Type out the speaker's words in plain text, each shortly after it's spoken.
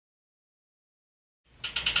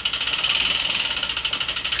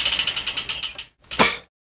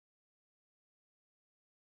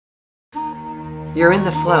You're in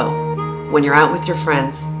the flow, when you're out with your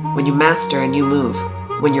friends, when you master a new move,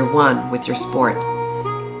 when you're one with your sport.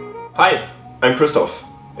 Hi, I'm Christoph,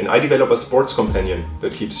 and I develop a sports companion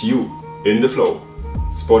that keeps you in the flow.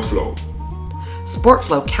 SportFlow.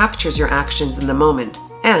 SportFlow captures your actions in the moment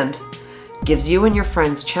and gives you and your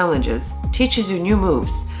friends challenges, teaches you new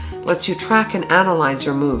moves, lets you track and analyze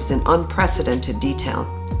your moves in unprecedented detail.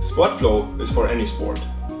 SportFlow is for any sport,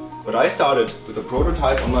 but I started with a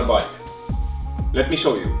prototype on my bike. Let me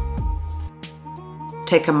show you.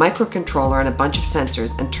 Take a microcontroller and a bunch of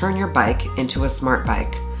sensors and turn your bike into a smart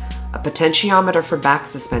bike. A potentiometer for back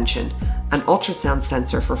suspension, an ultrasound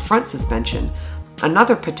sensor for front suspension,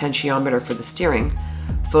 another potentiometer for the steering,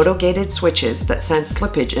 photo-gated switches that sense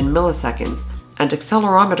slippage in milliseconds, and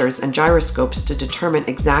accelerometers and gyroscopes to determine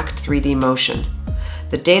exact 3D motion.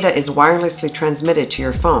 The data is wirelessly transmitted to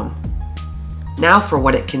your phone. Now for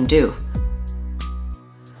what it can do.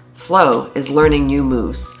 Flow is learning new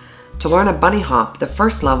moves. To learn a bunny hop, the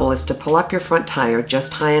first level is to pull up your front tire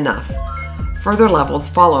just high enough. Further levels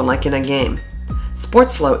follow like in a game.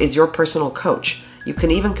 SportFlow is your personal coach. You can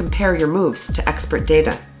even compare your moves to expert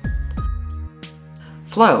data.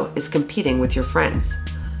 Flow is competing with your friends.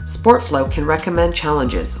 SportFlow can recommend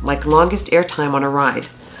challenges like longest airtime on a ride.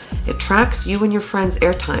 It tracks you and your friends'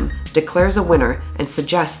 airtime, declares a winner, and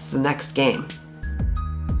suggests the next game.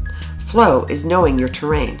 Flow is knowing your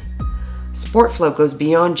terrain. SportFlow goes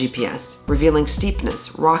beyond GPS, revealing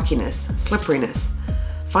steepness, rockiness, slipperiness.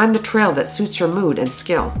 Find the trail that suits your mood and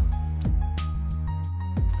skill.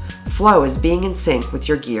 Flow is being in sync with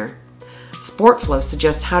your gear. SportFlow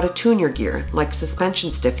suggests how to tune your gear, like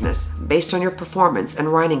suspension stiffness, based on your performance and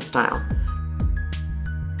riding style.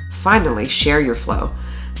 Finally, share your flow.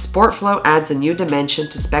 SportFlow adds a new dimension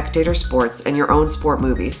to spectator sports and your own sport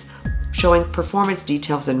movies, showing performance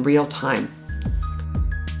details in real time.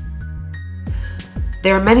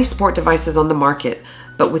 There are many sport devices on the market,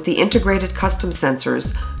 but with the integrated custom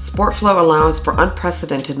sensors, SportFlow allows for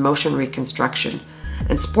unprecedented motion reconstruction,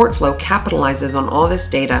 and SportFlow capitalizes on all this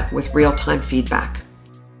data with real-time feedback.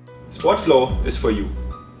 SportFlow is for you.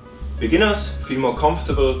 Beginners feel more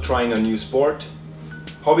comfortable trying a new sport,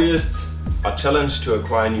 hobbyists are challenged to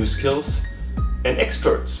acquire new skills, and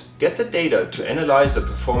experts get the data to analyze the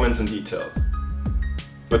performance in detail.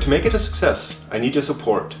 But to make it a success, I need your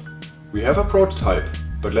support. We have a prototype,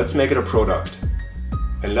 but let's make it a product.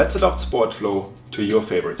 And let's adopt SportFlow to your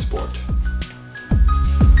favorite sport.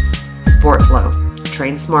 SportFlow.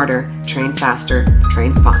 Train smarter, train faster,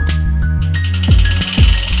 train fun.